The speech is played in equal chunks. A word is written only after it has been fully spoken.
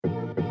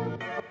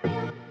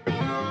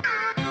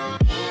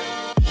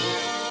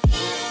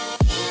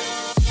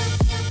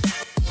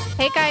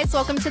guys,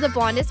 welcome to the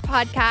Blondest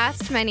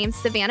Podcast. My name's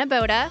Savannah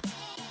Boda.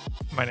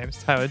 My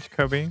name's Tyler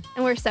Jacoby.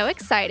 And we're so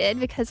excited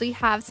because we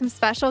have some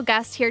special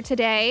guests here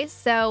today.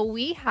 So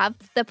we have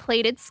the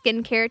Plated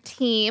Skincare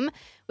team.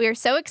 We are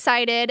so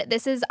excited.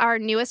 This is our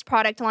newest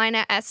product line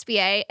at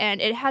SBA,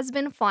 and it has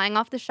been flying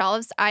off the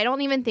shelves. I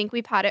don't even think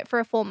we've had it for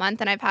a full month,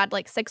 and I've had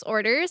like 6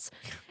 orders.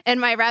 And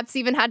my reps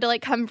even had to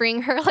like come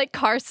bring her like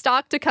car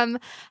stock to come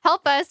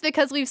help us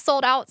because we've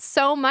sold out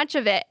so much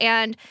of it.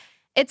 And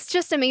it's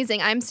just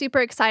amazing. I'm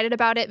super excited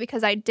about it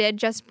because I did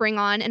just bring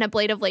on an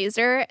ablative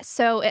laser.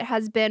 So it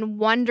has been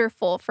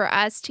wonderful for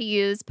us to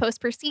use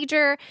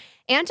post-procedure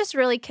and just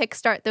really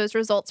kickstart those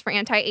results for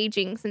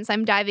anti-aging since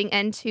I'm diving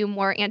into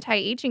more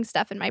anti-aging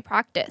stuff in my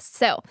practice.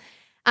 So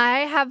I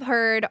have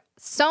heard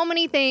so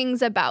many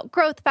things about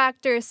growth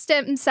factors,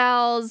 stem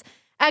cells,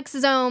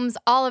 exosomes,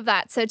 all of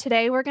that. So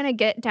today we're going to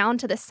get down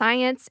to the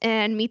science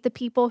and meet the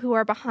people who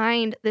are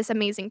behind this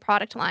amazing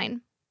product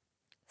line.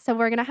 So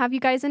we're going to have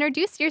you guys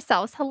introduce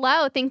yourselves.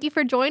 Hello. Thank you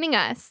for joining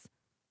us.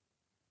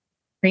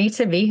 Great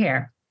to be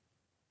here.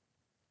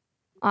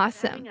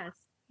 Awesome.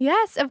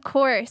 Yes, of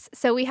course.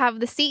 So we have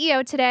the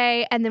CEO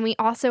today, and then we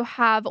also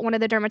have one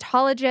of the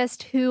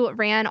dermatologists who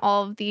ran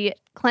all of the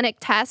clinic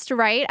tests,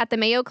 right, at the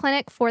Mayo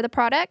Clinic for the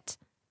product.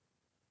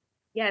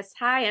 Yes.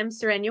 Hi, I'm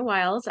Serenia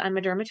Wiles. I'm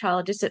a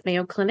dermatologist at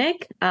Mayo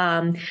Clinic.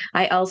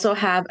 I also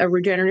have a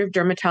regenerative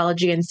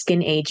dermatology and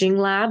skin aging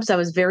lab. So I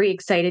was very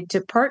excited to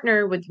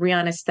partner with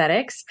Rion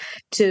Aesthetics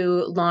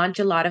to launch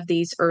a lot of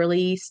these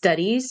early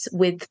studies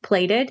with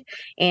Plated,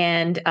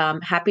 and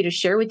happy to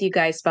share with you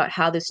guys about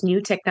how this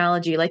new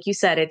technology, like you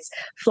said, it's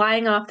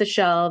flying off the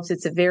shelves.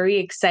 It's a very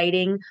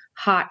exciting,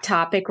 hot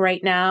topic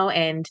right now,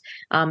 and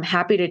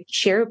happy to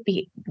share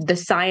the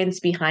science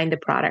behind the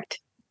product.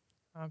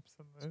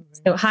 Absolutely.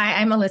 So, hi,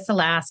 I'm Alyssa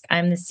Lask.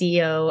 I'm the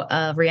CEO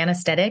of Rion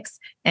Aesthetics,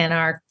 and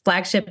our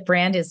flagship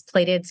brand is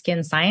Plated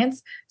Skin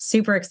Science.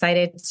 Super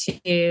excited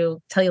to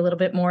tell you a little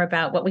bit more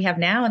about what we have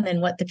now and then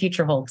what the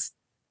future holds.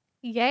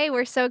 Yay,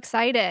 we're so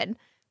excited.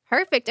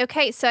 Perfect.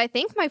 Okay, so I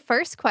think my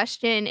first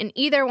question, and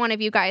either one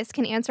of you guys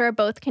can answer or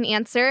both can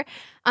answer,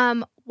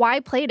 why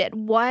Plated?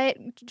 What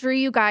drew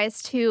you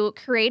guys to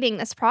creating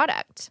this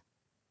product?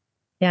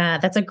 Yeah,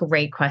 that's a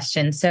great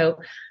question. So,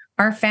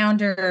 our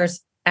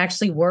founders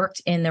actually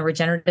worked in the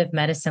regenerative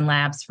medicine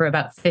labs for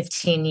about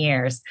 15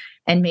 years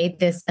and made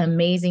this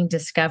amazing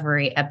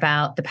discovery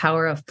about the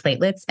power of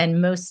platelets,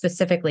 and most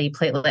specifically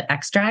platelet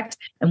extract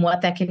and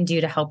what that can do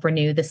to help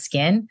renew the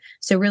skin.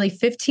 So really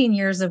 15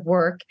 years of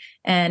work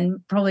and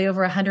probably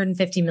over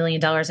 $150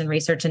 million in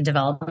research and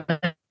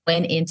development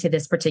went into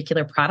this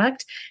particular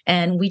product.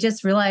 And we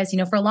just realized,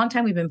 for a long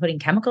time, we've been putting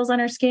chemicals on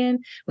our skin.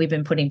 We've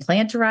been putting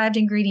plant-derived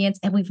ingredients,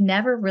 and we've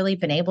never really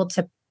been able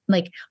to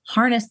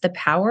harness the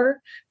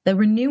power, the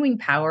renewing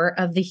power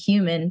of the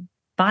human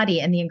body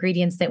and the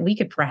ingredients that we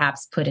could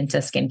perhaps put into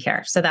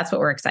skincare. So that's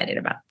what we're excited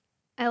about.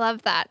 I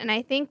love that. And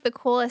I think the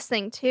coolest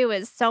thing too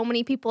is so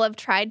many people have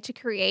tried to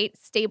create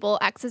stable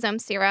exosome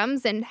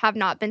serums and have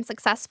not been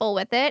successful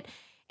with it.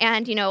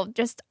 And,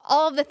 just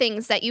all of the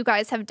things that you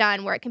guys have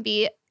done where it can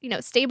be,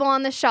 stable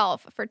on the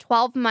shelf for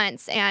 12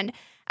 months. And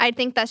I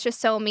think that's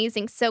just so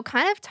amazing. So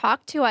kind of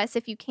talk to us,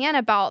 if you can,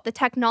 about the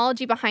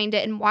technology behind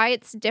it and why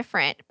it's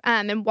different,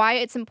 and why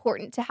it's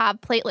important to have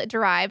platelet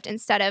derived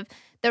instead of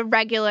the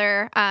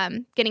regular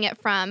getting it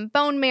from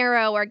bone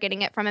marrow or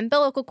getting it from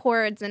umbilical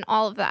cords and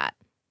all of that.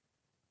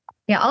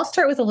 Yeah, I'll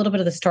start with a little bit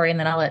of the story and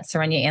then I'll let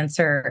Serenia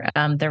answer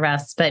the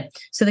rest. But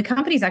so the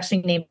company is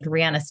actually named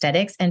Rion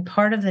Aesthetics, and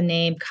part of the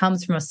name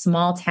comes from a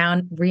small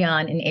town,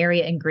 Rion, an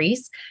area in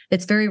Greece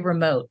that's very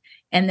remote.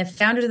 And the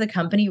founders of the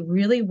company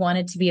really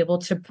wanted to be able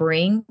to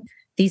bring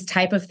these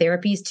type of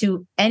therapies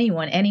to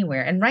anyone,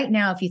 anywhere. And right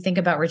now, if you think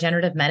about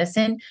regenerative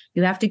medicine,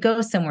 you have to go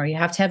somewhere. You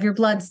have to have your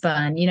blood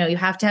spun, you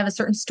have to have a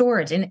certain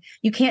storage, and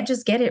you can't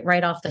just get it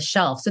right off the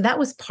shelf. So that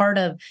was part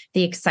of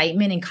the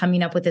excitement in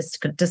coming up with this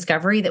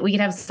discovery that we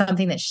could have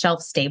something that's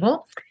shelf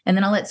stable. And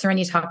then I'll let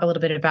Serenia talk a little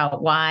bit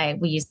about why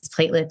we use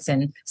platelets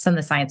and some of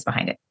the science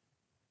behind it.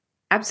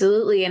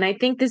 Absolutely. And I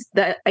think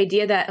the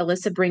idea that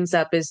Alyssa brings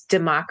up is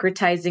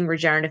democratizing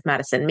regenerative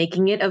medicine,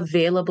 making it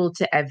available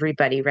to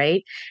everybody,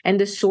 right? And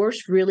the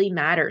source really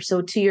matters.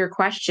 So to your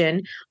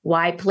question,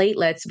 why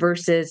platelets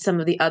versus some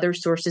of the other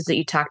sources that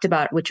you talked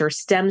about, which are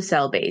stem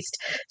cell based?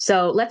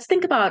 So let's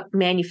think about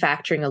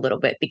manufacturing a little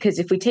bit, because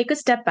if we take a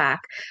step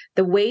back,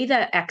 the way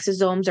that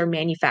exosomes are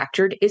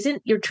manufactured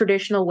isn't your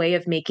traditional way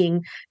of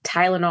making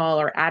Tylenol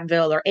or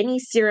Advil or any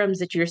serums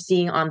that you're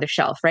seeing on the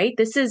shelf, right?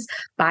 This is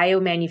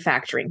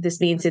biomanufacturing.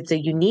 This means it's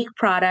a unique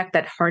product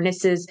that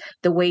harnesses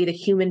the way the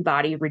human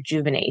body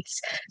rejuvenates.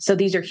 So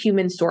these are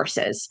human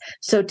sources.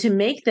 So to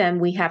make them,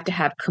 we have to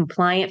have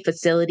compliant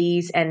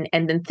facilities, and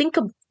then think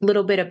a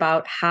little bit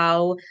about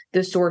how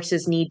the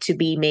sources need to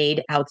be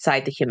made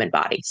outside the human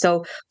body.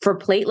 So for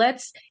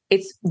platelets,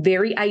 it's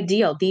very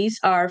ideal. These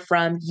are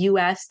from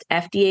US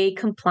FDA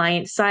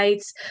compliant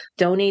sites,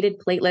 donated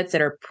platelets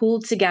that are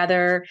pooled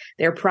together.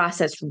 They're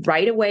processed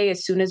right away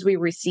as soon as we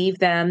receive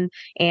them.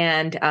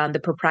 And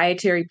the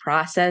proprietary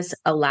process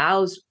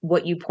allows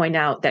what you point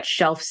out, that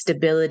shelf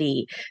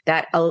stability,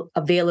 that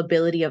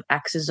availability of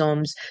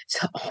exosomes,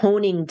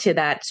 honing to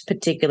that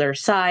particular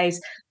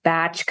size,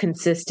 batch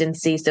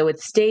consistency. So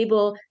it's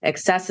stable,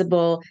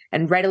 accessible,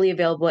 and readily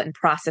available and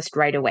processed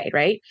right away,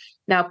 right?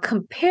 Now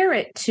compare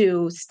it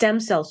to stem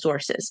cell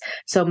sources.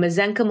 So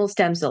mesenchymal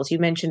stem cells, you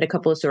mentioned a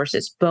couple of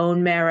sources,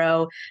 bone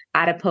marrow,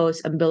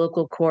 adipose,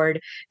 umbilical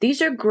cord.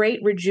 These are great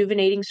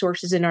rejuvenating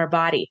sources in our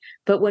body.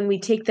 But when we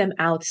take them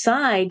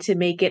outside to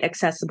make it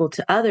accessible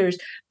to others,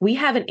 we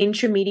have an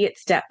intermediate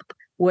step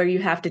where you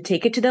have to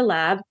take it to the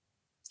lab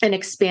and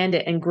expand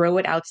it and grow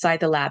it outside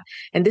the lab.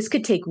 And this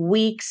could take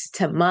weeks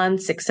to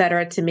months, et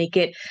cetera, to make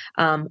it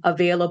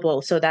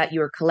available so that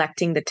you're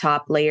collecting the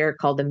top layer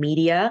called the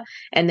media,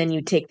 and then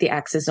you take the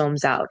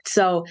exosomes out.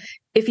 So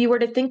if you were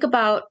to think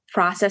about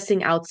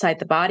processing outside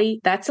the body,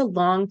 that's a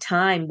long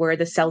time where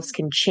the cells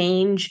can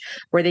change,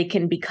 where they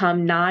can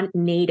become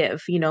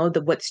non-native,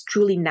 what's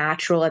truly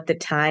natural at the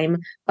time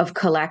of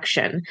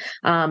collection.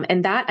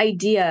 And that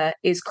idea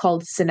is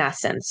called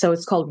senescence. So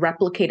it's called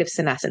replicative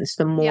senescence.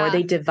 The more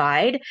they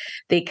divide,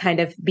 they kind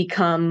of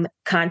become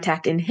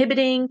contact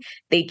inhibiting,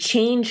 they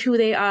change who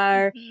they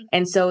are.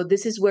 And so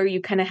this is where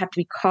you kind of have to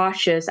be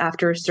cautious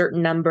after a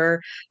certain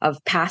number of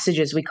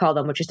passages, we call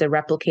them, which is the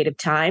replicative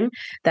time,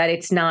 that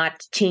it's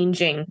not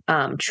changing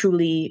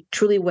truly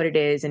what it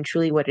is and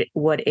truly what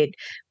it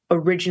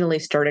originally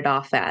started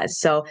off as.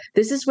 So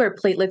this is where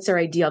platelets are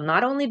ideal,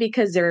 not only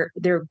because they're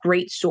a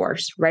great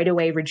source, right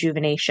away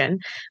rejuvenation,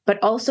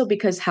 but also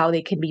because how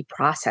they can be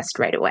processed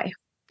right away.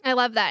 I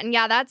love that. And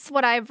yeah, that's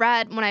what I've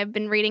read when I've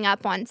been reading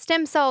up on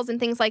stem cells and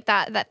things like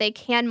that, that they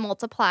can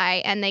multiply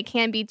and they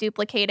can be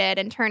duplicated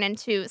and turn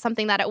into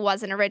something that it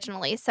wasn't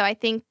originally. So I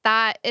think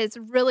that is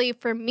really,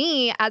 for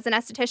me as an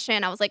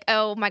esthetician, I was like,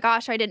 oh my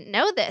gosh, I didn't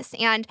know this.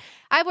 And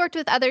I've worked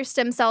with other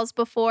stem cells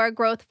before,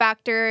 growth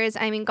factors.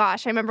 I mean,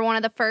 gosh, I remember one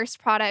of the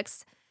first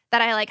products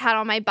that I had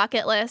on my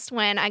bucket list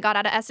when I got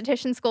out of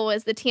esthetician school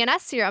was the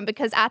TNS serum,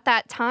 because at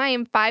that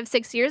time,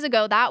 5-6 years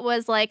ago, that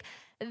was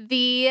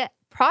the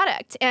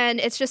product. And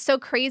it's just so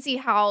crazy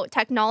how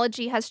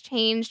technology has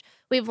changed.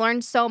 We've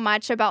learned so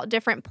much about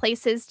different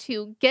places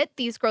to get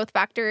these growth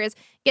factors,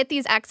 get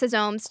these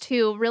exosomes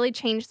to really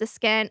change the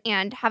skin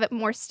and have it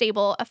more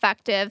stable,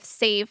 effective,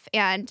 safe,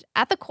 and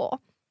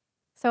ethical.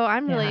 So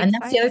I'm really excited.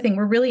 And that's the other thing.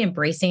 We're really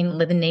embracing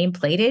the name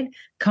plated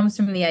comes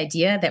from the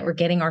idea that we're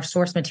getting our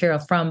source material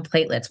from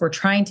platelets. We're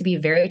trying to be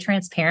very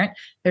transparent.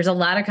 There's a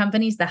lot of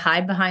companies that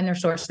hide behind their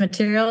source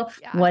material,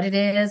 what it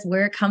is,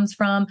 where it comes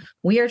from.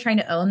 We are trying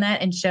to own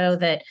that and show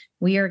that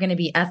we are going to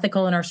be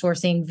ethical in our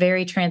sourcing,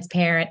 very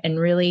transparent, and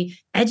really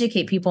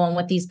educate people on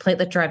what these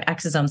platelet-derived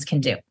exosomes can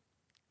do.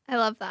 I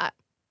love that.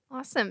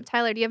 Awesome.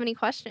 Tyler, do you have any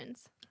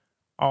questions?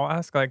 I'll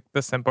ask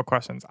the simple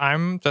questions.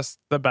 I'm just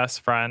the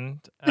best friend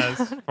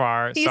as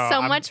far. He's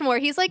so much more.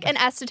 He's like an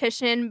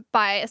esthetician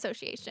by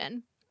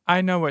association.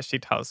 I know what she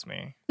tells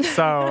me.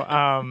 So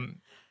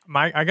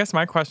I guess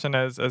my question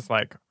is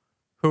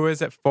who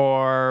is it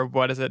for?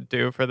 What does it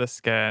do for the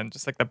skin?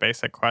 Just the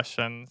basic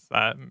questions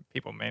that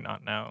people may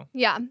not know.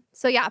 Yeah.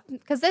 So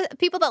because the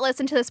people that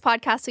listen to this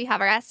podcast, we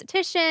have our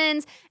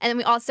estheticians, and then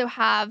we also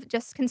have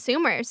just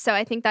consumers. So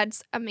I think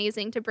that's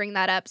amazing to bring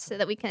that up so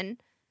that we can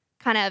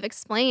kind of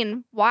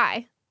explain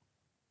why.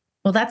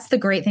 Well, that's the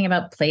great thing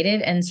about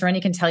plated, and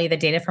Serenia can tell you the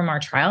data from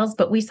our trials,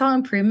 but we saw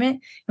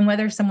improvement in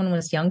whether someone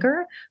was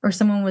younger or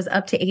someone was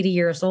up to 80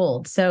 years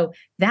old. So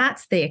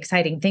that's the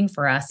exciting thing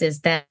for us,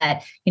 is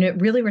that,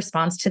 it really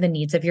responds to the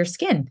needs of your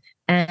skin.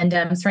 And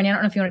Serenia, I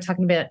don't know if you want to talk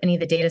about any of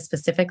the data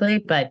specifically,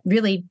 but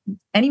really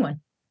anyone.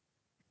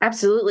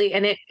 Absolutely.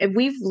 And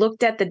we've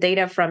looked at the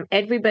data from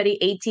everybody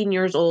 18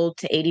 years old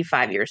to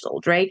 85 years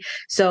old, right?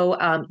 So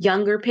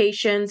younger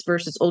patients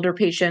versus older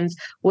patients,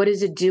 what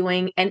is it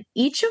doing? And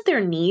each of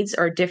their needs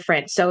are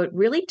different. So it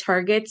really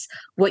targets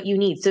what you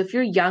need. So if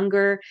you're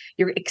younger,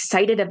 you're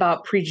excited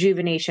about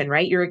prejuvenation,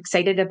 right? You're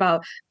excited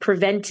about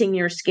preventing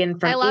your skin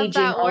from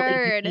aging, all the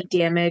UV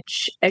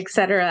damage, et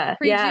cetera.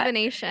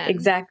 Prejuvenation. Yeah,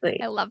 exactly.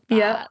 I love that.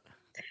 Yeah.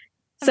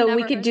 So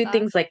we could do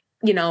things like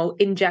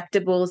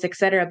injectables, et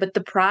cetera. But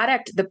the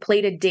product, the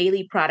Plated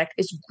Daily product,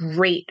 is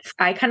great.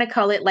 I kind of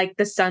call it like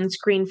the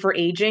sunscreen for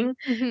aging,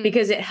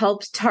 because it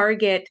helps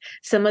target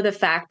some of the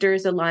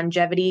factors, the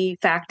longevity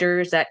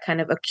factors that kind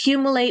of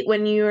accumulate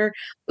when you're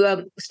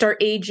start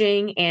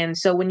aging. And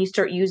so when you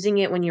start using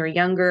it when you're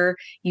younger,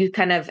 you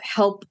kind of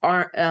help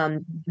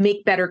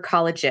make better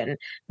collagen,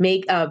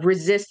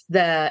 resist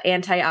the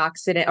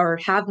antioxidant, or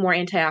have more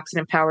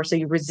antioxidant power. So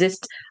you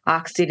resist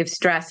oxidative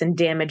stress and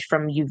damage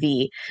from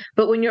UV.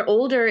 But when you're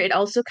older, it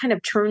also kind of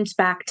turns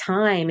back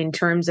time in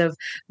terms of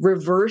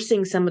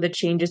reversing some of the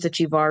changes that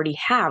you've already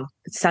have,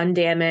 sun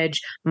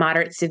damage,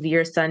 moderate,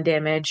 severe sun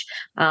damage.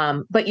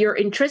 But you're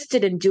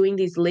interested in doing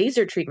these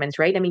laser treatments,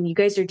 right? I mean, you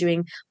guys are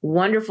doing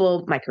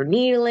wonderful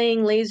microneedling,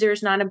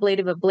 lasers,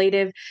 non-ablative,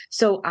 ablative.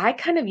 So I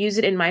kind of use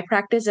it in my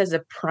practice as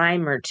a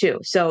primer too.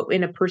 So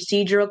in a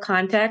procedural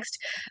context,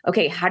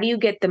 okay, how do you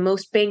get the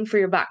most bang for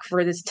your buck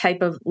for this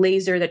type of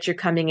laser that you're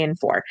coming in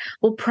for?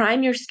 Well,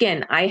 prime your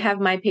skin. I have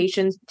my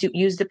patients to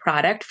use the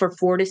product for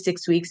 4 to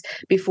 6 weeks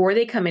before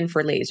they come in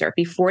for laser,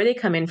 before they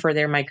come in for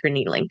their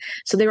microneedling.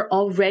 So they're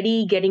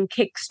already getting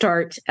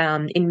kickstart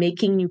in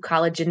making new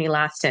collagen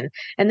elastin.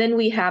 And then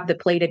we have the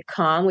plated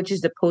calm, which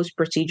is the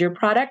post-procedure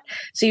product.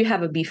 So you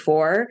have a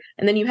before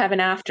and then you have an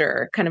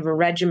after, kind of a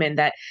regimen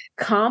that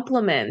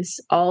complements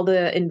all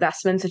the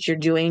investments that you're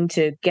doing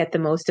to get the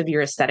most of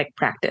your aesthetic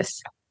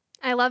practice.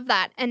 I love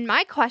that. And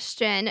my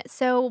question,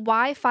 so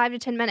why 5 to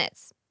 10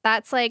 minutes?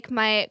 That's like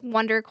my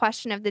wonder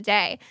question of the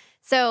day.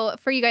 So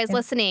for you guys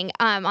listening,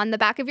 on the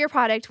back of your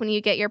product, when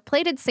you get your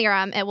plated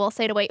serum, it will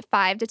say to wait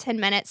 5 to 10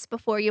 minutes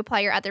before you apply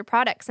your other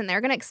products. And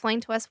they're going to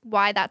explain to us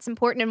why that's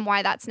important and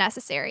why that's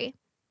necessary.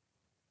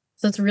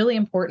 So it's really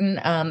important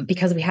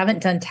because we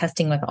haven't done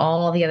testing with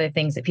all the other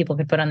things that people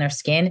could put on their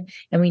skin.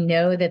 And we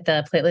know that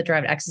the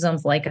platelet-derived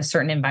exosomes like a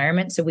certain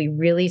environment. So we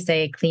really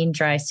say clean,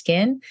 dry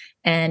skin.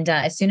 And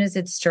as soon as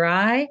it's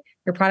dry,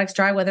 your product's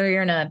dry, whether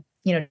you're in a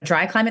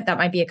dry climate, that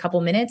might be a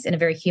couple minutes. In a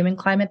very humid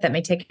climate, that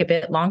may take a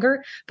bit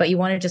longer, but you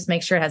want to just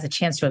make sure it has a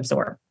chance to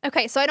absorb.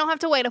 Okay, so I don't have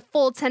to wait a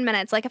full 10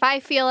 minutes. Like if I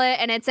feel it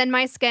and it's in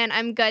my skin,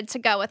 I'm good to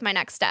go with my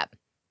next step.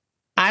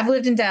 I've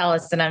lived in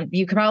Dallas, and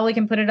you probably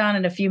can put it on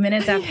in a few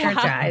minutes after it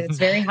dries. It's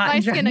very hot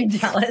and dry in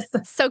Dallas.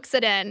 Soaks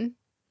it in.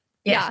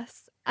 Yeah.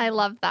 Yes, I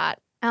love that.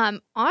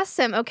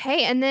 Awesome.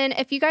 Okay, and then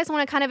if you guys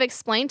want to kind of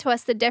explain to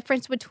us the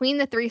difference between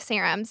the 3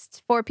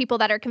 serums for people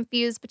that are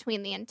confused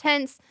between the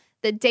intense,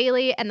 the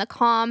daily, and the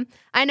calm.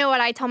 I know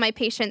what I tell my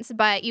patients,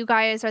 but you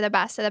guys are the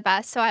best of the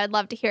best, so I'd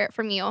love to hear it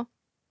from you.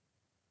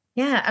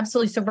 Yeah,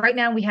 absolutely. So right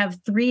now we have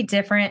 3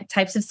 different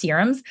types of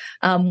serums.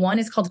 One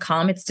is called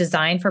Calm. It's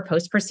designed for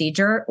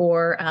post-procedure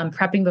or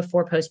prepping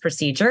before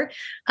post-procedure.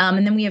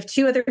 And then we have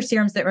 2 other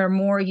serums that are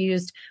more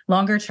used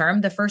longer term.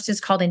 The first is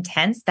called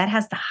Intense. That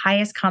has the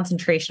highest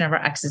concentration of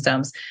our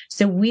exosomes.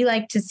 So we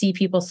like to see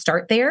people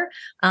start there.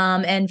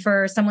 And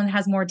for someone that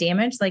has more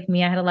damage, like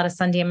me, I had a lot of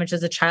sun damage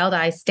as a child.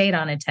 I stayed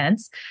on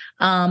Intense.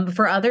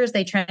 For others,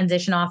 they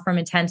transition off from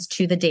Intense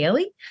to the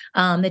daily.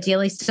 The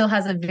daily still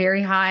has a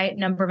very high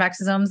number of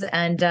exosomes.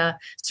 And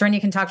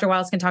Serenia Dr.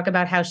 Wiles can talk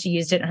about how she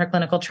used it in her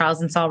clinical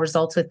trials and saw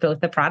results with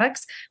both the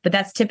products. But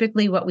that's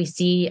typically what we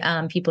see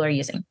people are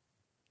using.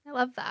 I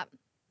love that.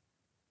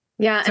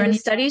 Yeah, and the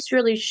studies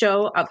really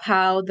show of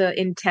how the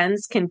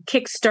Intense can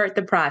kickstart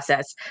the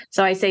process.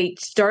 So I say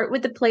start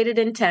with the plated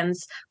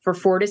Intense for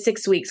 4 to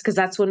 6 weeks, because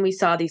that's when we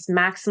saw these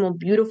maximal,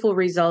 beautiful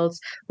results,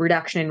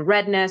 reduction in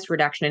redness,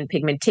 reduction in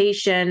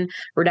pigmentation,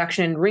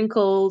 reduction in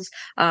wrinkles,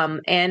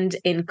 and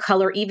in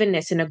color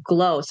evenness and a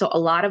glow. So a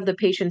lot of the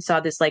patients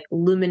saw this like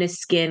luminous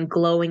skin,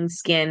 glowing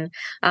skin.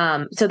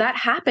 So that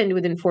happened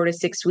within 4 to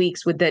 6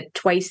 weeks with the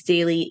twice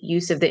daily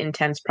use of the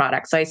Intense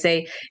product. So I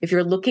say, if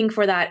you're looking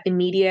for that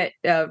immediate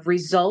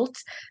result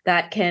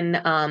that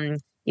can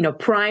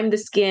prime the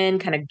skin,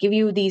 kind of give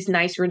you these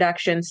nice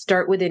reductions,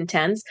 start with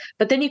Intense,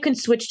 but then you can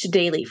switch to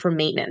daily for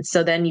maintenance.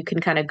 So then you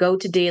can kind of go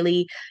to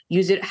daily,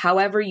 use it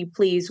however you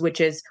please, which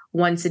is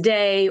once a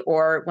day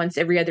or once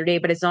every other day.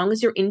 But as long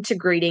as you're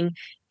integrating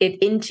it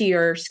into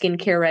your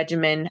skincare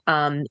regimen,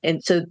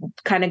 and so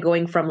kind of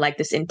going from like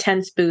this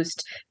intense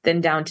boost then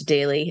down to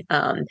daily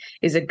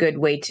is a good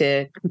way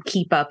to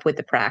keep up with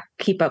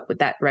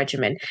that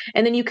regimen.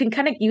 And then you can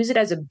kind of use it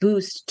as a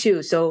boost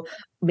too. So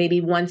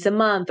maybe once a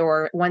month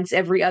or once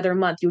every other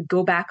month, you would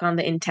go back on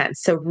the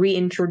Intense. So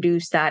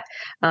reintroduce that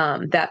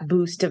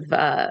boost of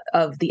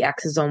the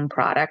exosome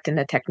product and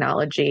the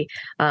technology,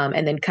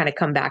 and then kind of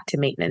come back to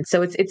maintenance.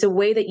 So it's a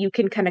way that you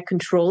can kind of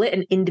control it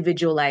and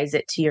individualize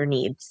it to your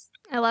needs.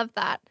 I love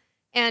that.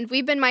 And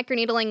we've been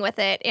microneedling with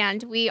it,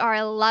 and we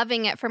are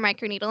loving it for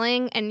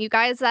microneedling. And you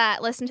guys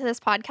that listen to this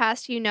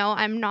podcast, you know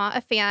I'm not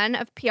a fan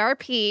of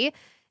PRP.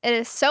 It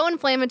is so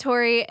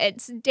inflammatory,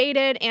 it's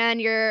dated,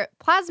 and your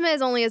plasma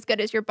is only as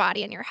good as your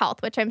body and your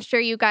health, which I'm sure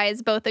you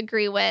guys both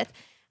agree with.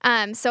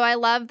 So I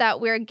love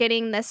that we're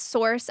getting this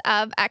source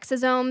of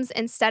exosomes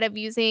instead of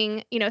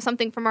using,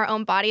 something from our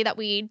own body that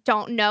we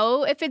don't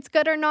know if it's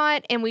good or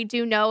not. And we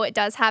do know it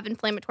does have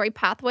inflammatory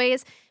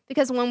pathways,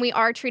 because when we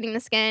are treating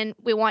the skin,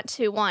 we want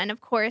to, one, of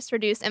course,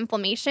 reduce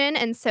inflammation.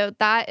 And so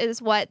that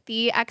is what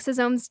the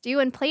exosomes do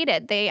in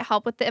plated. They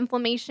help with the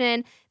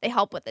inflammation. They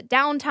help with the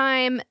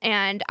downtime.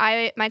 And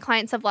my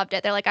clients have loved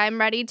it. They're like, I'm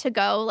ready to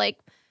go,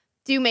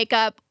 do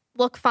makeup,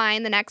 look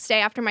fine the next day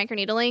after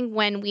microneedling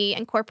when we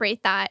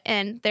incorporate that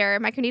in their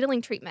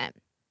microneedling treatment.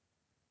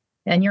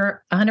 And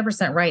you're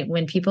 100% right.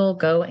 When people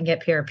go and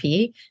get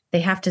PRP,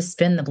 they have to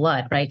spin the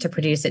blood, right, to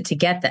produce it, to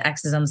get the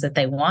exosomes that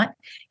they want.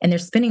 And they're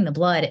spinning the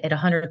blood at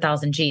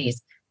 100,000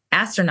 Gs.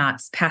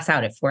 astronauts pass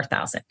out at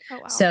 4,000. Oh,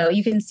 wow. So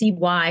you can see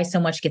why so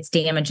much gets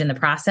damaged in the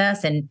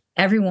process, and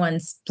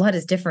everyone's blood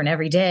is different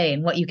every day,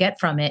 and what you get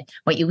from it,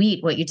 what you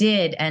eat, what you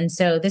did. And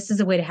so this is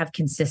a way to have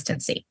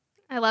consistency.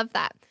 I love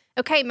that.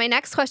 Okay, my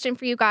next question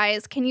for you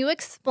guys, can you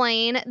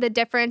explain the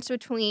difference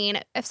between,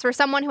 if for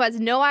someone who has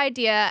no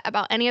idea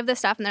about any of this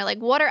stuff and they're like,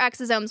 what are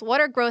exosomes, what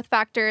are growth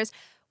factors,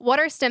 what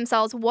are stem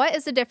cells, what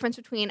is the difference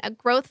between a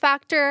growth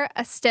factor,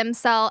 a stem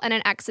cell, and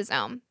an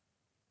exosome?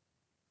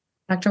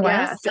 Dr.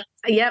 West?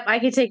 Yep, I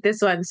can take this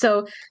one.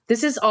 So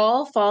this is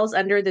all falls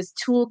under this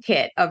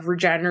toolkit of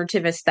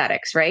regenerative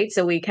aesthetics, right?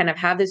 So we kind of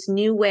have this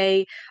new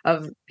way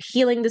of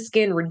healing the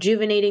skin,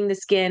 rejuvenating the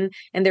skin,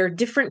 and there are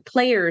different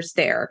players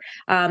there.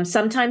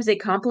 Sometimes they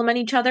complement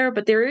each other,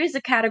 but there is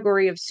a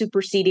category of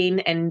superseding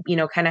and,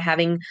 kind of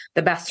having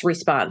the best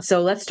response.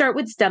 So let's start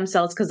with stem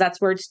cells because that's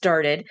where it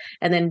started.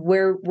 And then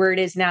where it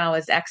is now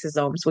is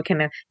exosomes. We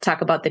can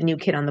talk about the new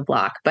kid on the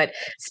block. But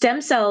stem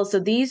cells,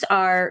 so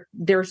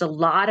there's a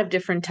lot of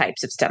different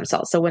types of stem cells.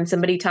 So when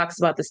somebody talks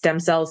about the stem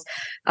cells,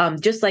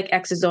 just like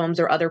exosomes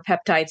or other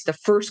peptides, the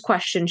first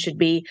question should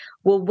be,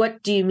 well,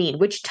 what do you mean?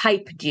 Which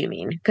type do you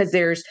mean? Because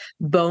there's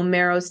bone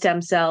marrow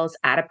stem cells,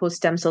 adipose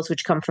stem cells,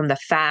 which come from the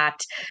fat.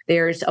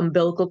 There's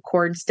umbilical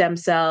cord stem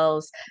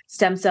cells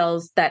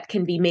that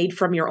can be made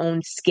from your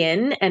own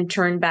skin and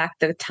turn back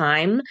the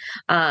time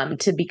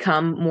to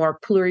become more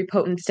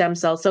pluripotent stem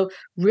cells. So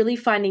really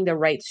finding the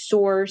right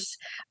source.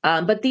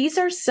 But these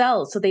are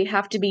cells, so they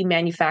have to be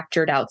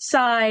manufactured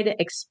outside,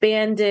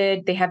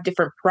 expanded. They have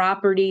different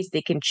properties.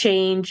 They can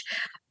change.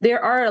 There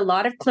are a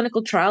lot of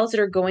clinical trials that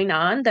are going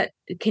on that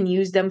can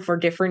use them for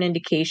different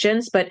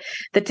indications, but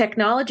the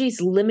technology is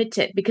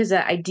limited because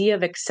the idea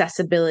of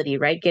accessibility,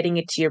 right, getting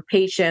it to your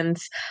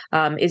patients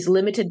is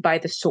limited by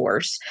the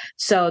source.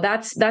 So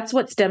that's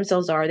what stem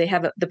cells are. They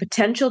have the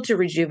potential to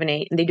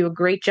rejuvenate, and they do a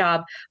great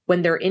job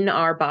when they're in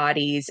our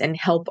bodies and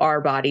help our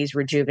bodies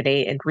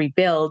rejuvenate and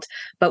rebuild.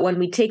 But when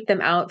we take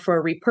them out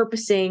for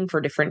repurposing for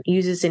different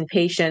uses in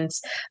patients,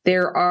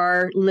 there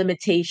are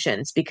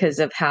limitations because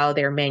of how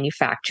they're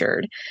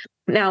manufactured.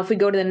 Now, if we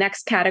go to the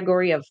next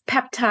category of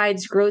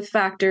peptides, growth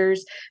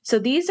factors, so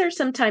these are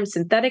sometimes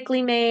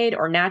synthetically made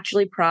or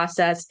naturally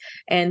processed,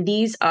 and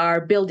these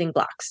are building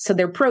blocks. So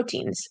they're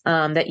proteins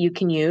that you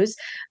can use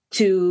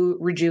to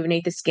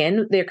rejuvenate the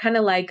skin. They're kind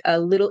of like a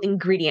little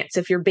ingredient. So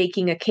if you're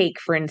baking a cake,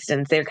 for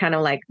instance, they're kind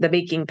of like the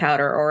baking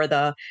powder or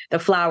the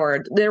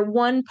flour. They're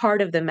one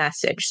part of the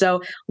message.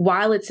 So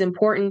while it's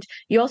important,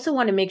 you also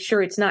want to make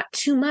sure it's not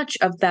too much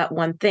of that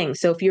one thing.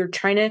 So if you're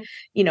trying to,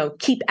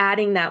 keep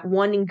adding that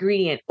one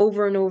ingredient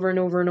over and over and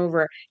over and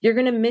over, you're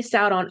going to miss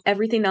out on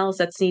everything else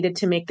that's needed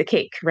to make the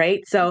cake,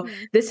 right? So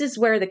this is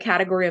where the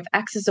category of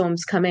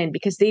exosomes come in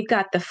because they've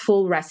got the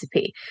full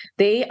recipe.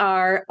 They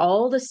are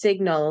all the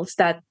signals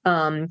that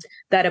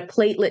a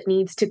platelet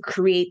needs to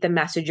create the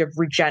message of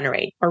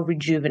regenerate or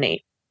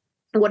rejuvenate.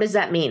 What does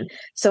that mean?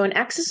 So an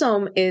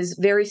exosome is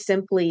very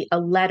simply a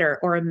letter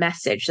or a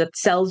message that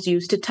cells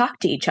use to talk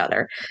to each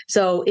other.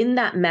 So in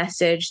that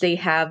message, they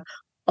have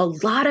a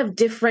lot of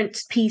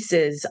different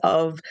pieces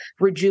of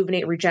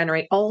rejuvenate,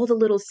 regenerate, all the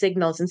little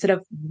signals instead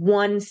of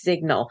one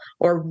signal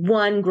or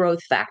one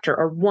growth factor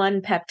or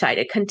one peptide.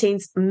 It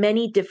contains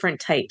many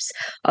different types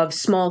of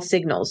small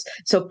signals.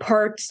 So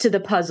parts to the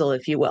puzzle,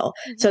 if you will,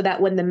 so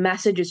that when the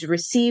message is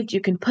received,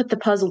 you can put the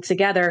puzzle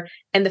together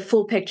and the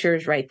full picture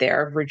is right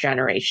there of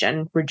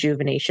regeneration,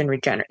 rejuvenation,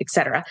 et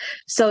cetera.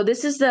 So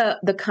this is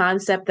the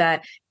concept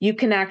that you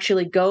can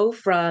actually go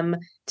from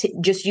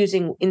just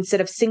using,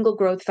 instead of single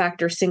growth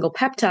factor, single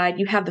peptide,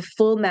 you have the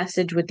full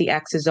message with the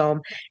exosome,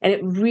 and it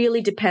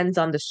really depends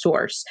on the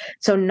source.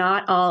 So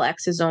not all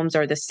exosomes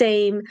are the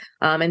same,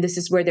 and this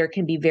is where there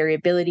can be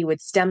variability with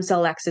stem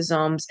cell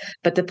exosomes,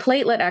 but the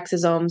platelet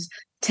exosomes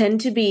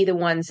tend to be the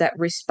ones that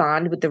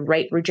respond with the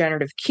right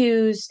regenerative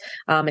cues,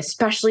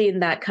 especially in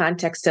that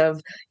context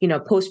of,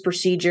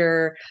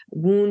 post-procedure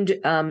wound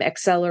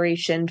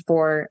acceleration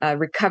for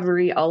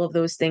recovery, all of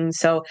those things.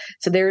 So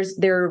there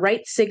are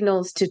right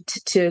signals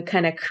to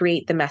kind of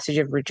create the message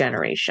of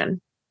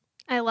regeneration.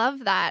 I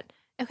love that.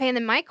 Okay, and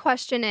then my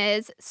question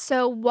is,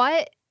 so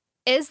what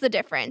is the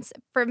difference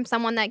from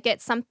someone that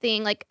gets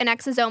something like an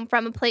exosome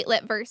from a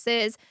platelet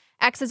versus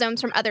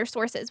exosomes from other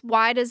sources?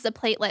 Why does the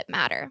platelet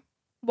matter?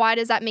 Why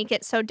does that make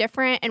it so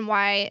different? And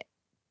why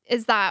do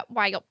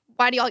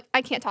y'all,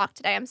 I can't talk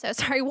today. I'm so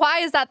sorry. Why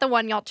is that the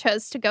one y'all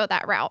chose to go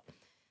that route?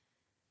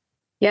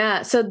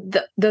 Yeah, so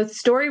the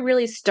story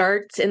really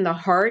starts in the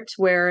heart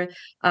where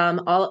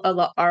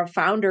our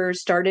founders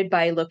started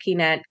by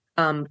looking at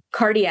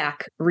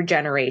cardiac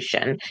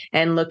regeneration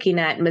and looking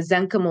at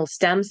mesenchymal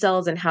stem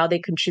cells and how they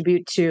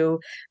contribute to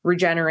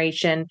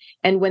regeneration.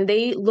 And when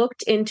they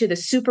looked into the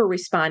super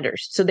responders,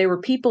 so they were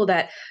people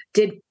that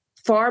did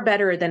far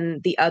better than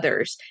the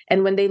others.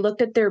 And when they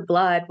looked at their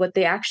blood, what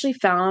they actually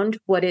found,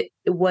 it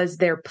was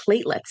their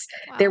platelets.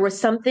 Wow. There was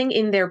something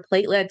in their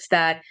platelets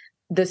that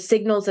the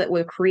signals that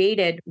were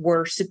created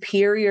were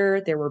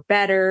superior, they were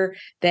better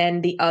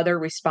than the other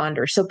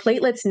responders. So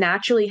platelets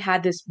naturally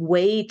had this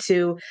way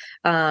to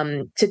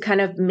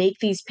kind of make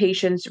these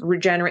patients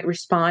regenerate,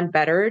 respond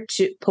better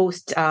to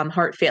post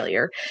heart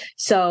failure.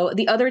 So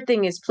the other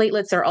thing is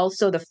platelets are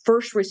also the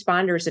first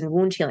responders in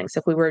wound healing. So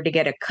if we were to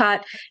get a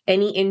cut,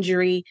 any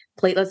injury,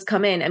 platelets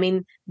come in. I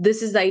mean,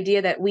 this is the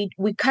idea that we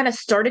kind of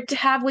started to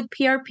have with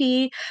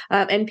PRP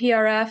and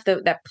PRF,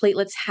 that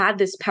platelets had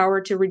this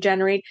power to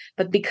regenerate,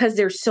 but because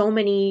there's so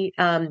many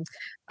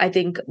I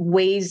think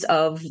ways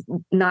of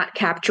not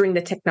capturing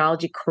the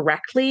technology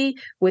correctly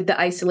with the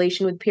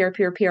isolation with PRP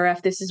or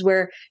PRF, this is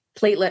where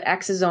platelet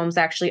exosomes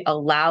actually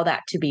allow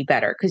that to be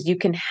better, because you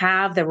can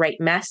have the right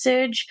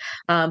message,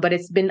 but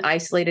it's been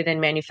isolated and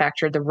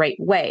manufactured the right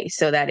way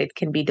so that it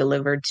can be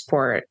delivered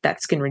for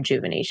that skin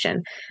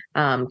rejuvenation,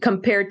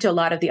 compared to a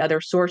lot of the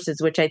other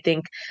sources, which I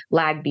think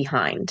lag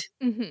behind.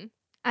 Mm-hmm.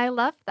 I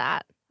love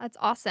that. That's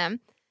awesome.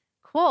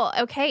 Cool.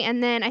 Okay.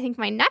 And then I think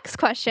my next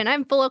question,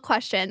 I'm full of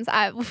questions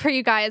for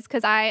you guys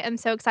because I am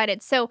so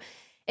excited. So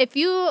if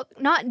you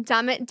not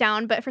dumb it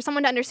down, but for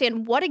someone to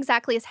understand what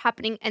exactly is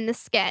happening in the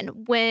skin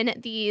when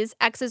these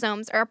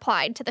exosomes are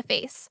applied to the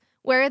face,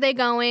 where are they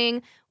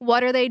going?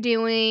 What are they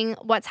doing?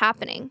 What's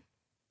happening?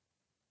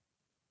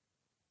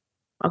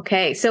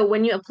 Okay, so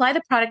when you apply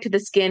the product to the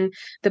skin,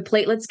 the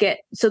platelets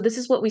so this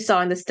is what we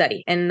saw in the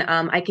study. And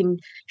I can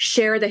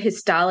share the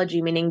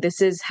histology, meaning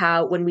this is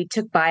how, when we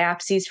took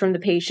biopsies from the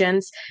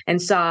patients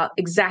and saw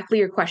exactly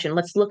your question,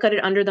 let's look at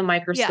it under the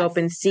microscope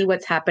and see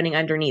what's happening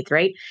underneath,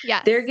 right?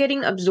 Yes. They're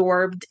getting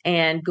absorbed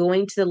and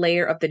going to the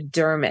layer of the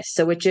dermis.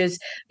 So which is,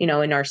 in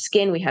our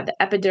skin, we have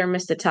the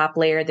epidermis, the top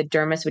layer, the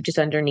dermis, which is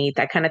underneath.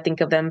 I kind of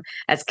think of them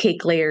as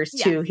cake layers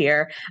too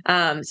here.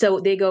 So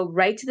they go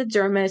right to the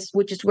dermis,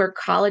 which is where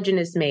collagen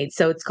is made.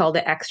 So it's called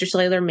the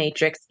extracellular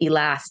matrix,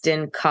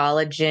 elastin,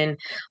 collagen,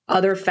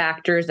 other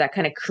factors that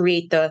kind of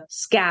create the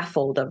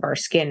scaffold of our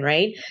skin,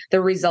 right?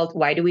 The result,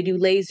 why do we do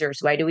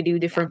lasers? Why do we do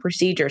different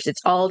procedures?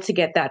 It's all to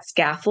get that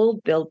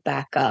scaffold built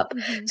back up.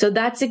 Mm-hmm. So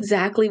that's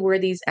exactly where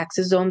these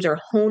exosomes are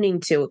honing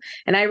to.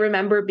 And I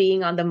remember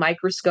being on the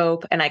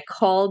microscope and I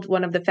called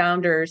one of the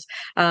founders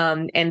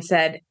and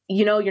said,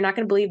 you're not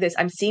going to believe this.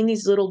 I'm seeing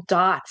these little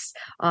dots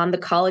on the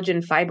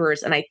collagen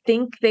fibers, and I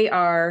think they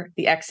are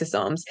the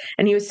exosomes.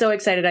 And he was so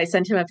excited. I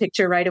sent him a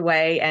picture right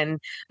away.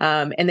 And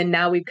then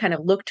now we've kind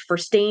of looked for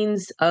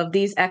stains of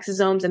these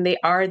exosomes, and they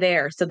are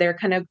there. So they're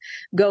kind of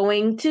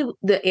going to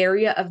the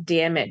area of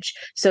damage.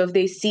 So if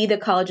they see the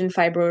collagen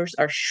fibers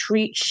are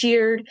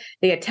sheared,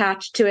 they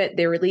attach to it,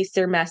 they release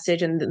their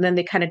message, and then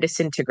they kind of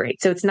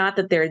disintegrate. So it's not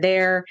that they're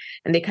there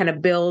and they kind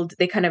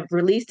of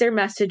release their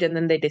message and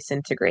then they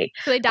disintegrate.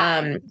 So they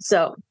die.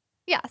 So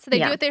do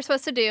what they're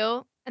supposed to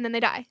do, and then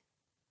they die.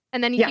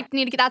 And then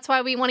that's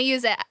why we want to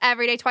use it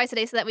every day, twice a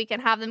day, so that we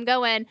can have them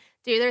go in,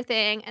 do their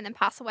thing, and then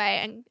pass away,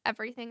 and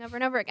everything over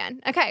and over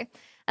again. Okay.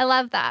 I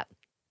love that.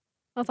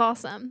 That's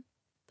awesome.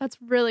 That's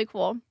really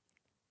cool.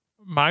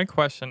 My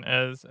question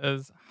is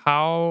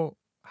how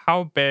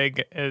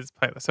big is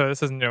platelet? So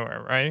this is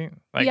newer, right?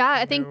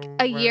 I think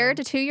a year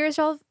to 2 years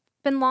y'all have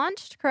been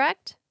launched,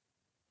 correct?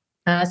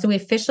 So we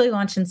officially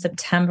launched in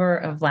September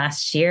of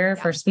last year.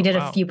 First, we did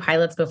a few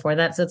pilots before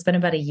that. So it's been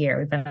about a year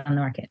we've been on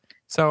the market.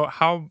 So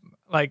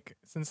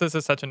since this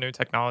is such a new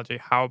technology,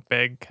 how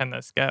big can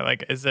this get?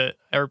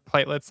 Are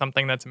platelets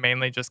something that's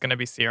mainly just going to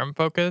be serum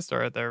focused,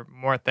 or are there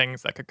more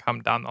things that could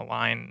come down the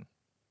line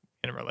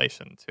in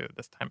relation to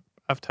this type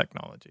of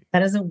technology?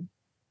 That is a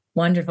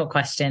wonderful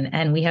question.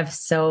 And we have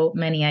so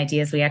many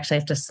ideas. We actually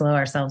have to slow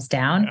ourselves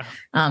down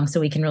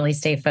so we can really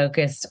stay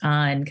focused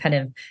on kind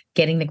of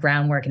getting the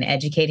groundwork and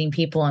educating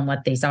people on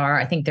what these are.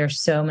 I think there's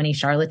so many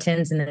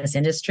charlatans in this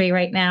industry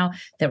right now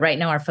that right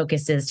now our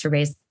focus is to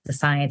raise the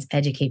science,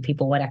 educate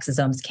people what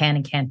exosomes can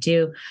and can't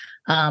do.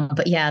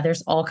 But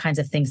there's all kinds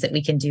of things that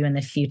we can do in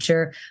the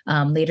future.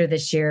 Later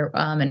this year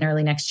and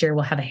early next year,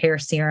 we'll have a hair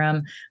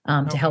serum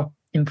to help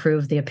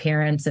improve the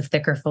appearance of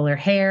thicker, fuller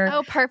hair.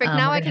 Oh, perfect.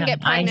 Now I can get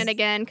pregnant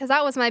again, because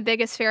that was my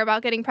biggest fear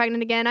about getting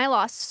pregnant again. I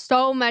lost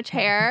so much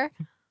hair.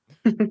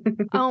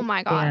 Oh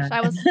my gosh,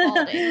 I was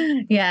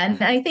balding.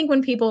 And I think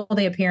when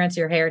the appearance of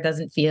your hair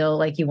doesn't feel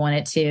like you want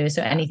it to,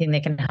 so anything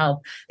that can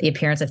help the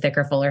appearance of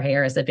thicker, fuller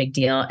hair is a big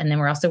deal. And then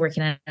we're also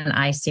working on an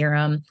eye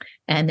serum,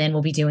 and then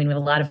we'll be doing with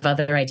a lot of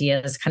other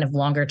ideas, kind of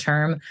longer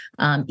term,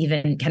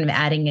 even kind of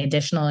adding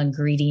additional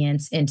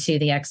ingredients into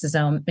the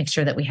exosome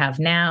mixture that we have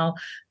now.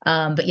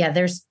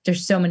 There's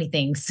so many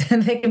things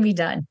that can be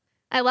done.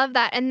 I love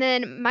that. And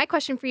then my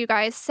question for you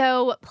guys.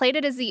 So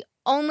Plated is the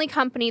only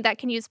company that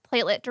can use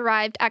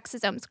platelet-derived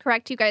exosomes,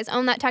 correct? You guys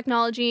own that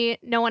technology.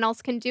 No one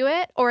else can do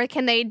it? Or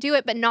can they do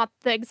it, but not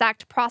the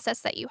exact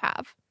process that you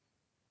have?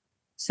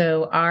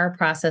 So our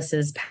process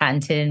is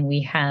patented, and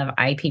we have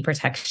IP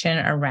protection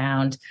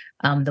around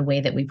the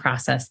way that we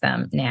process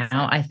them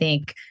now. I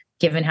think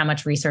given how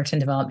much research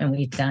and development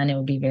we've done, it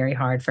would be very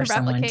hard for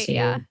someone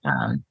to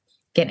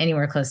get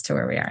anywhere close to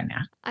where we are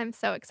now. I'm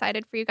so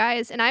excited for you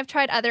guys. And I've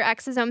tried other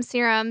exosome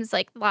serums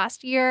like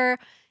last year.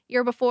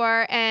 year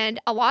before, and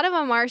a lot of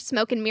them are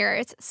smoke and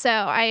mirrors. So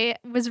I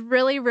was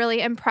really,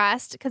 really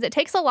impressed because it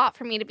takes a lot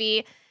for me to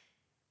be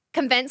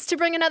convinced to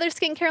bring another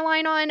skincare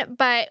line on.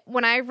 But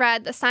when I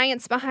read the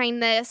science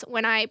behind this,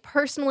 when I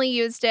personally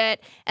used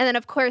it, and then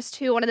of course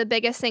too, one of the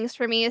biggest things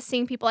for me is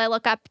seeing people I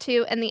look up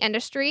to in the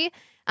industry.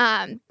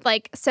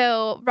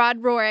 So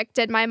Rod Rohrich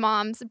did my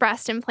mom's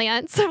breast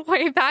implants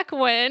way back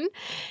when,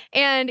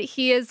 and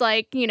he is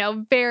like,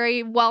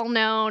 very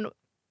well-known,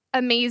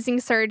 amazing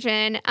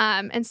surgeon.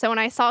 And so when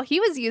I saw he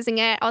was using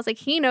it, I was like,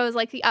 he knows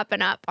like the up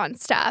and up on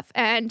stuff.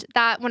 And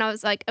that when I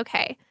was like,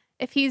 okay,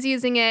 if he's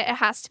using it, it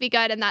has to be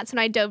good. And that's when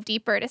I dove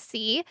deeper to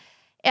see.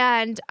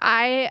 And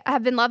I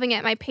have been loving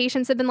it. My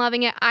patients have been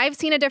loving it. I've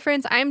seen a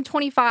difference. I'm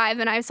 25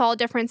 and I saw a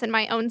difference in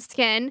my own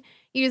skin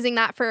using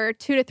that for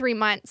 2 to 3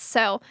 months.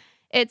 So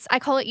I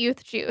call it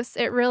youth juice.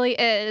 It really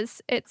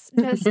is. It's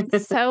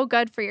just so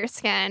good for your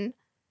skin.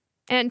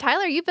 And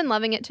Tyler, you've been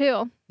loving it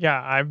too. Yeah,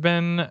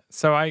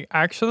 I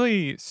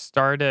actually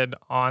started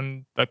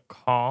on the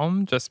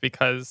Calm just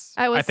because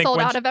I think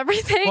sold out of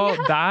everything. Well,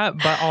 that,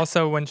 but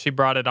also when she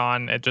brought it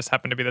on, it just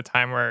happened to be the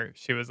time where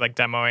she was like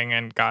demoing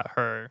and got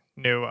her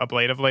new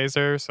ablative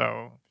laser.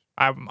 So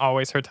I'm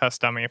always her test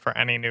dummy for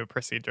any new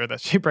procedure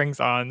that she brings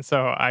on.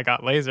 So I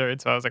got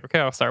lasered. So I was like, okay,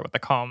 I'll start with the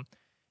Calm.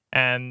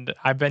 And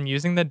I've been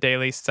using the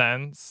daily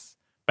since,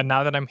 but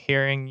now that I'm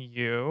hearing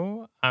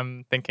you,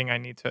 I'm thinking I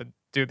need to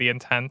do the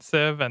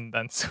intensive and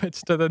then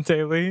switch to the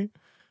daily.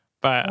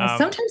 But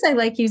sometimes I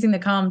like using the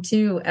Calm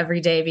too every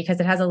day because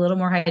it has a little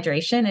more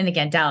hydration. And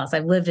again, Dallas,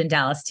 I've lived in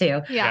Dallas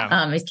too.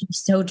 Yeah. It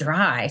keeps so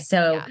dry.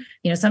 So,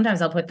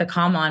 sometimes I'll put the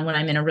Calm on when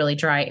I'm in a really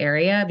dry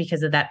area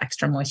because of that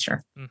extra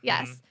moisture. Mm-hmm.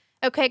 Yes.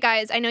 Okay,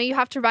 guys, I know you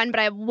have to run, but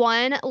I have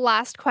one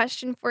last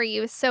question for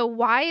you. So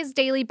why is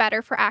daily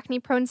better for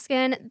acne-prone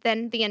skin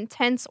than the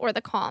Intense or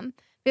the Calm?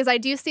 Because I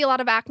do see a lot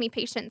of acne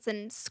patients,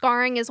 and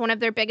scarring is one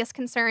of their biggest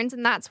concerns,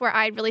 and that's where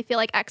I really feel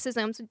like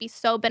exosomes would be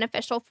so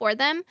beneficial for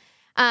them.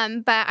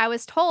 But I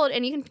was told,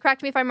 and you can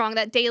correct me if I'm wrong,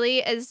 that daily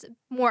is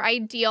more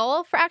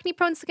ideal for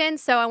acne-prone skin.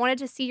 So I wanted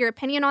to see your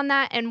opinion on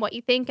that and what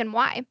you think and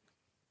why.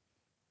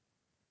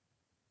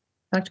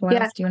 Dr.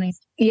 Wiles, do you want to?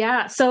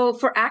 Yeah. So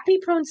for acne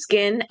prone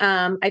skin,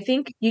 I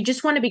think you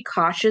just want to be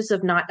cautious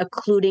of not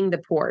occluding the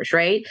pores,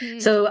 right? Mm-hmm.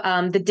 So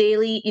the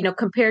daily,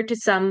 compared to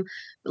some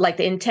like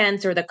the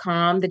Intense or the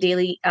Calm, the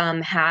daily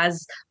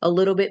has a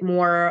little bit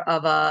more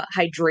of a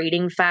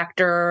hydrating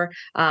factor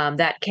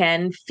that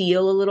can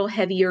feel a little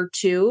heavier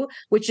too,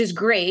 which is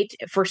great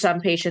for some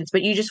patients.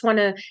 But you just want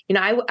to,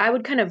 I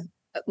would kind of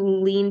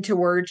lean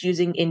towards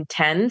using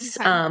Intense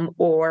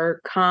or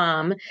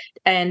Calm,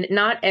 and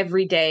not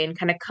every day, and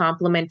kind of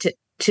complement it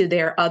to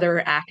their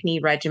other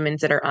acne regimens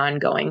that are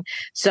ongoing.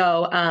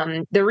 So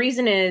the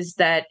reason is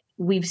that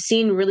we've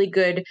seen really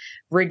good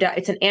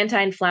it's an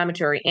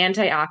anti-inflammatory,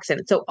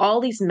 antioxidant. So all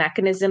these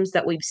mechanisms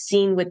that we've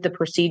seen with the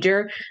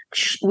procedure,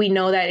 we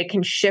know that it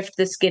can shift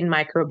the skin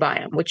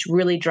microbiome, which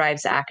really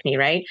drives acne,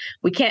 right?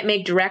 We can't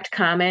make direct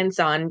comments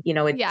on,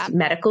 its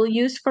medical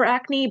use for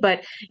acne,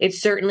 but it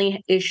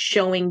certainly is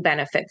showing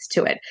benefits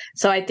to it.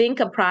 So I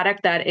think a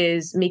product that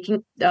is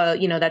making,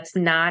 that's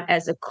not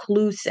as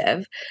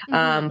occlusive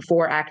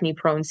for acne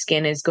prone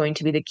skin is going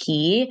to be the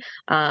key.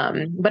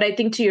 But I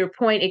think to your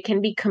point, it can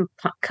be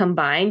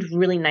combined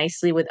really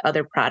nicely with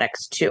other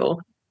products too.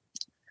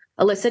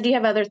 Alyssa, do you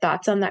have other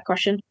thoughts on that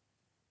question?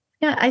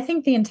 Yeah, I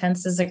think the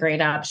Intense is a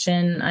great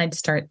option. I'd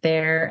start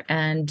there.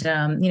 And,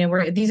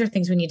 these are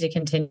things we need to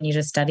continue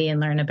to study and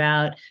learn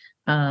about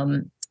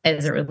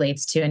as it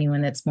relates to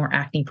anyone that's more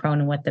acne prone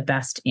and what the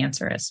best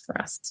answer is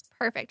for us.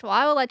 Perfect. Well,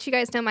 I will let you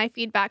guys know my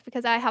feedback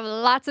because I have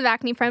lots of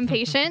acne prone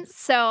patients.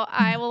 So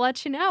I will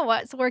let you know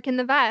what's working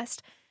the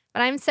best.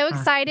 But I'm so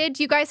excited.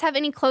 Do you guys have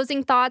any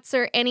closing thoughts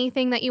or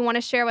anything that you want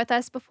to share with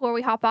us before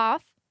we hop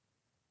off?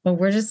 Well,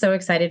 we're just so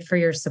excited for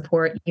your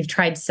support. You've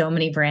tried so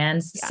many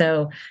brands. Yeah.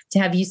 So to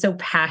have you so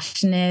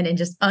passionate and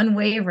just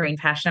unwavering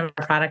passion of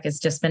our product has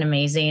just been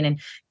amazing. And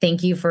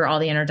thank you for all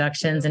the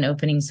introductions and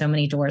opening so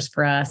many doors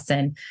for us.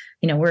 And,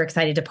 we're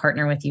excited to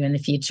partner with you in the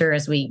future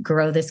as we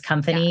grow this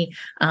company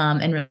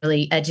and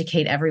really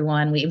educate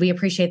everyone. We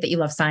appreciate that you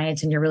love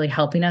science and you're really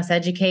helping us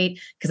educate,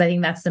 because I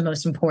think that's the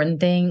most important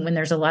thing. When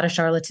there's a lot of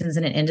charlatans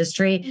in an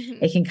industry,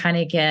 it can kind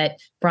of get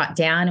brought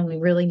down, and we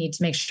really need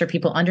to make sure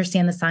people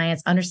understand the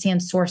science,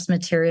 understand source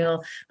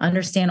material,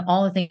 understand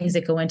all the things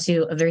that go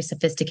into a very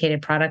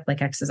sophisticated product like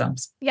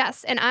exosomes.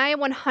 Yes, and I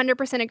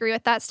 100% agree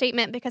with that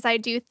statement, because I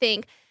do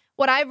think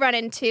what I've run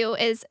into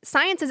is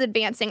science is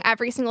advancing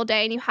every single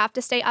day, and you have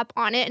to stay up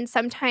on it. And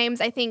sometimes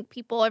I think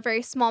people are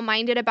very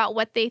small-minded about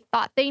what they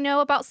thought they know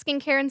about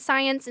skincare and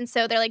science. And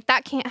so they're like,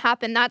 that can't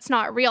happen. That's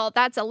not real.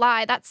 That's a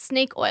lie. That's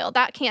snake oil.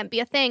 That can't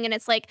be a thing. And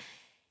it's like,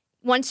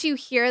 once you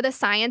hear the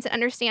science and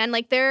understand,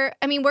 like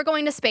we're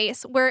going to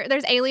space where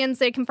there's aliens,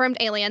 they confirmed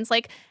aliens,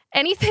 like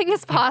anything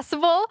is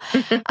possible.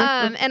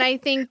 And I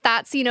think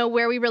that's,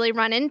 where we really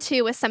run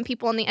into with some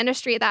people in the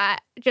industry that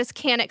just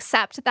can't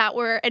accept that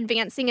we're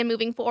advancing and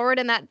moving forward,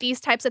 and that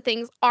these types of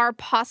things are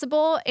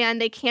possible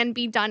and they can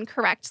be done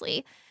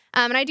correctly.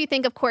 And I do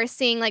think, of course,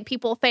 seeing like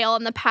people fail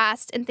in the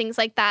past and things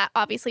like that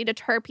obviously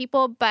deter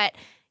people, but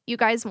you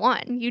guys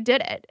won. You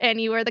did it. And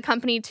you are the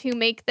company to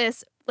make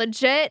this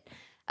legit,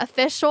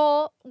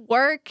 official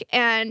work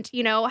and,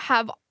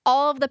 have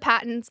all of the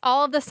patents,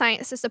 all of the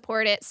science to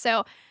support it.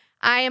 So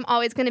I am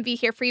always going to be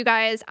here for you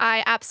guys.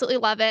 I absolutely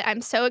love it.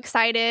 I'm so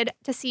excited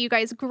to see you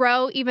guys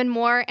grow even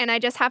more. And I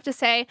just have to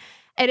say,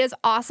 it is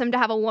awesome to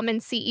have a woman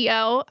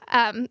CEO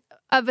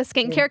of a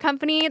skincare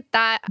company.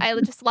 That I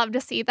just love to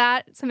see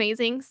that. It's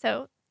amazing.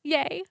 So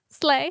yay,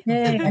 slay.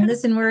 Yay. And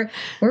listen, we're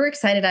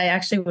excited. I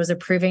actually was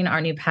approving our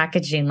new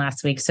packaging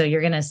last week. So you're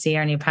going to see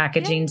our new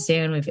packaging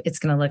soon. It's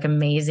going to look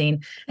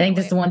amazing. I think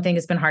that's the one thing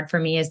that's been hard for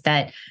me is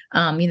that,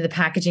 the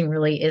packaging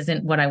really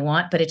isn't what I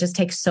want, but it just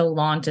takes so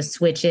long to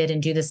switch it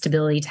and do the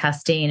stability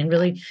testing. And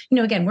really,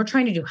 again, we're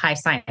trying to do high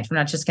science. We're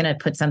not just going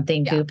to put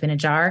something goop in a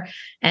jar.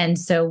 And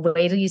so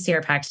wait till you see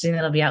our packaging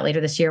that'll be out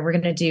later this year. We're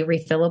going to do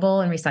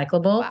refillable and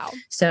recyclable. Wow.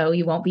 So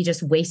you won't be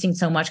just wasting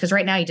so much. Because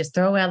right now you just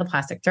throw away all the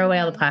plastic,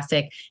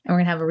 and we're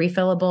going to have a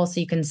refillable so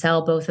you can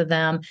sell both of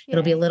them.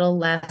 It'll be a little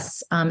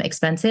less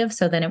expensive.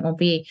 So then it won't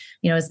be,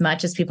 as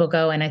much as people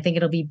go. And I think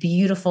it'll be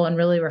beautiful and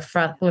really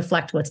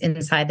reflect what's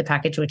inside the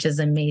package, which is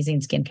an amazing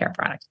skincare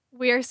product.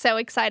 We are so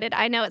excited.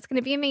 I know it's going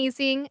to be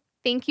amazing.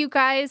 Thank you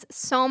guys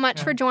so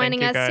much for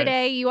joining us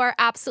today. You are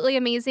absolutely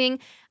amazing.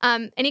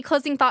 Any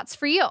closing thoughts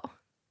for you?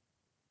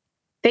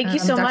 Thank you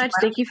so much.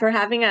 Thank you for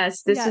having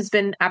us. This has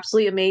been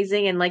absolutely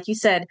amazing. And like you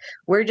said,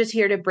 we're just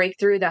here to break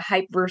through the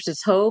hype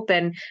versus hope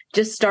and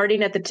just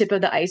starting at the tip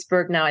of the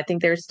iceberg now. I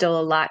think there's still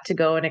a lot to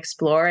go and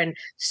explore, and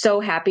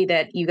so happy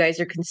that you guys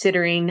are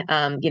considering,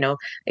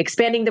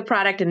 expanding the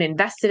product and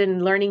invested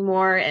in learning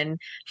more, and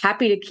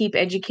happy to keep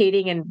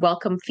educating and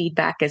welcome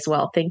feedback as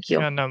well. Thank you.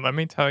 Yeah, no, let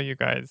me tell you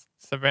guys,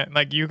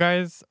 Savannah, you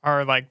guys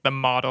are like the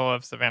model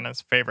of Savannah's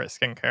favorite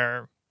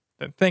skincare.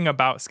 The thing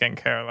about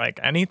skincare,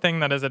 anything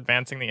that is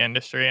advancing the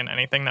industry and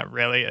anything that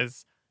really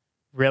is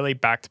really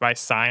backed by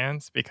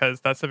science,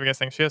 because that's the biggest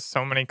thing. She has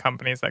so many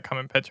companies that come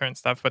and pitch her and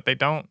stuff, but they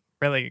don't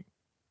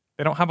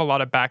have a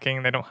lot of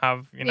backing. They don't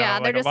have,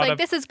 they're just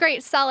this is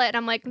great, sell it. And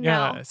I'm like, no.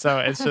 Yeah, so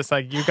it's just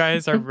you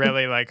guys are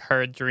really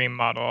her dream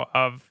model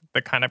of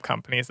the kind of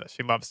companies that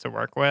she loves to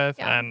work with.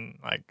 Yeah. And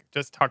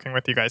just talking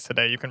with you guys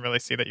today, you can really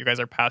see that you guys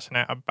are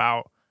passionate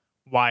about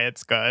why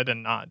it's good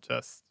and not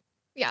just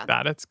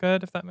that it's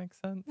good, if that makes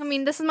sense. I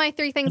mean, this is my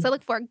 3 things I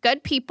look for.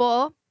 Good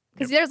people,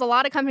 because there's a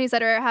lot of companies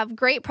that have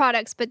great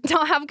products but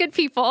don't have good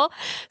people.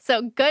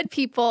 So good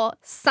people,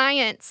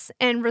 science,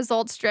 and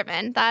results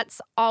driven.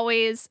 That's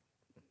always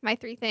my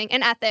 3 things.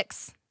 And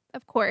ethics,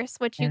 of course,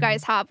 which you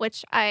guys have,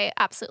 which I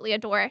absolutely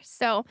adore.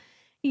 So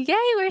yay,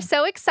 we're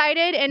so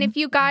excited. And if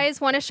you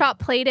guys want to shop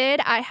Plated,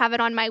 I have it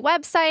on my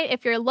website.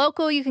 If you're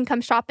local, you can come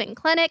shop in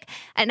clinic.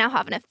 I now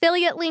have an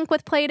affiliate link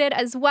with Plated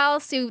as well.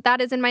 So that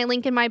is in my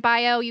link in my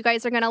bio. You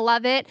guys are going to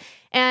love it.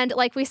 And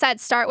like we said,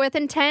 start with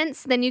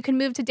intense, then you can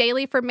move to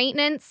daily for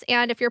maintenance.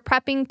 And if you're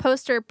prepping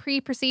post or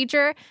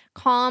pre-procedure,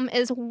 calm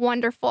is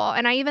wonderful.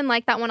 And I even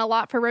like that one a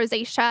lot for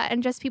rosacea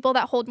and just people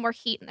that hold more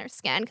heat in their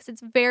skin, because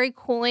it's very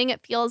cooling. It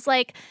feels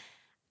like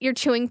you're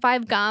chewing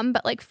 5 gum,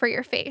 but for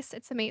your face.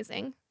 It's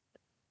amazing.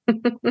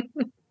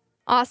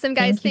 Awesome,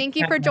 guys. Thank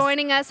you for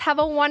joining us. Have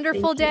a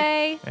wonderful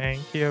day.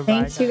 Thank you.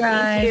 Thanks, you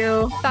guys. Thank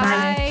you.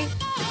 Bye.